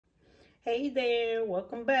Hey there,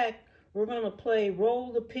 welcome back. We're going to play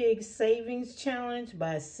Roll the Pig Savings Challenge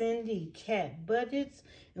by Cindy Cat Budgets.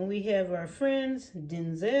 And we have our friends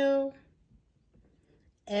Denzel,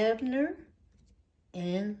 Abner,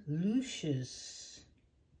 and Lucius.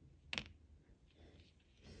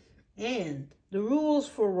 And the rules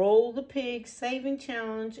for Roll the Pig Saving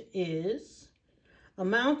Challenge is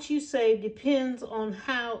amount you save depends on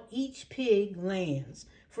how each pig lands.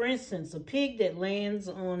 For instance, a pig that lands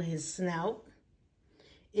on his snout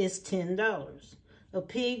is $10. A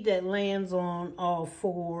pig that lands on all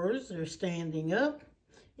fours or standing up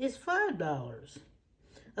is $5.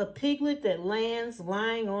 A piglet that lands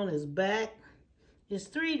lying on his back is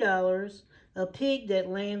 $3. A pig that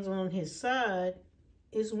lands on his side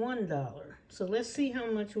is $1. So let's see how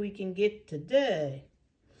much we can get today.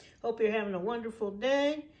 Hope you're having a wonderful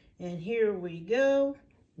day. And here we go.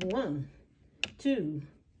 1, 2,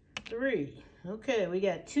 3. Okay, we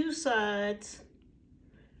got 2 sides.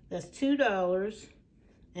 That's $2.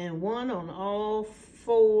 And 1 on all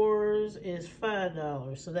fours is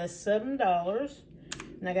 $5. So that's $7.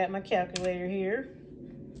 And I got my calculator here.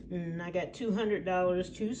 And I got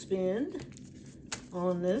 $200 to spend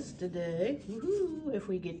on this today. Woohoo, if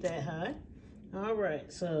we get that high. All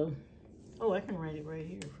right, so, oh, I can write it right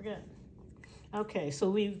here, I forgot. Okay, so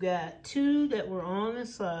we've got 2 that were on the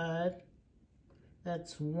side.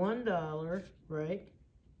 That's $1, right?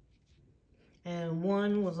 And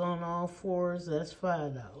 1 was on all fours, that's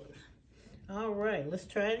 $5. All right, let's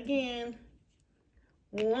try it again.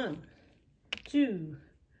 1, 2,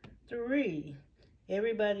 3.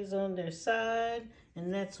 Everybody's on their side,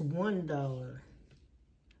 and that's $1.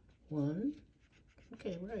 1,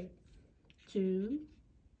 okay, right. 2,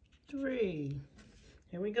 3.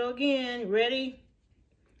 Here we go again. Ready?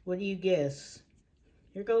 What do you guess?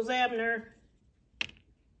 Here goes Abner.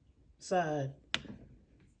 Side.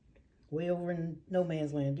 Way over in no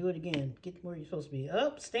man's land. Do it again. Get where you're supposed to be.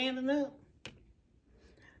 Up, standing up.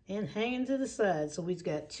 And hanging to the side. So we've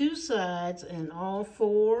got 2 sides and all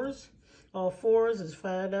fours. All fours is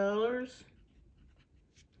 $5.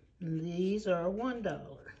 And these are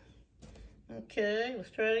 $1. Okay, let's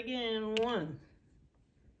try it again. 1.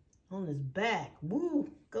 On his back. Woo,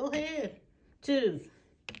 go ahead. 2,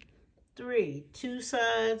 3. 2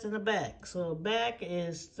 sides and a back. So back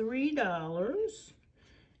is $3.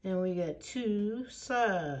 And we got 2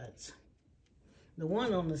 sides. The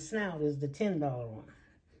one on the snout is the $10 one.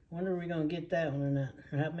 Wonder if we're going to get that one or not.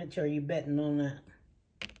 How much are you betting on that?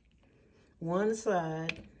 1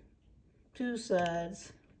 side, 2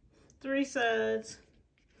 sides, 3 sides.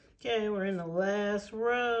 Okay, we're in the last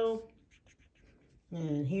row.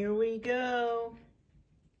 And here we go.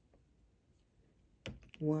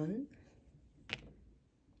 1.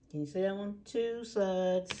 Can you see that one? 2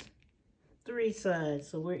 sides, 3 sides.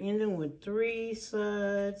 So we're ending with 3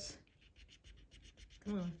 sides.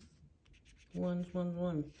 Come on. 1.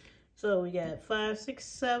 So we got 5, 6,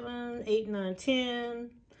 7, 8, 9,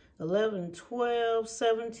 10, 11, 12,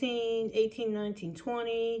 17, 18, 19,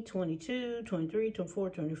 20, 22, 23, 24,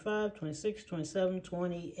 25, 26, 27,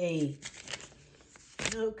 28.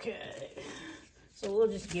 Okay, so we'll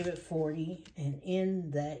just give it 40 and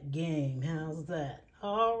end that game. How's that?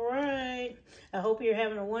 All right. I hope you're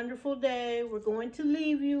having a wonderful day. We're going to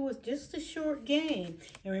leave you with just a short game.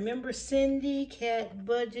 And remember Cindy Cat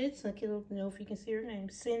Budgets. I don't know if you can see her name.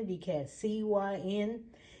 Cindy Cat. CYNDICAT.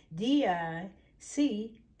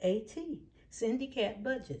 Cindy Cat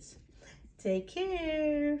Budgets. Take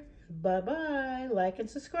care. Bye-bye. Like and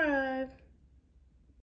subscribe.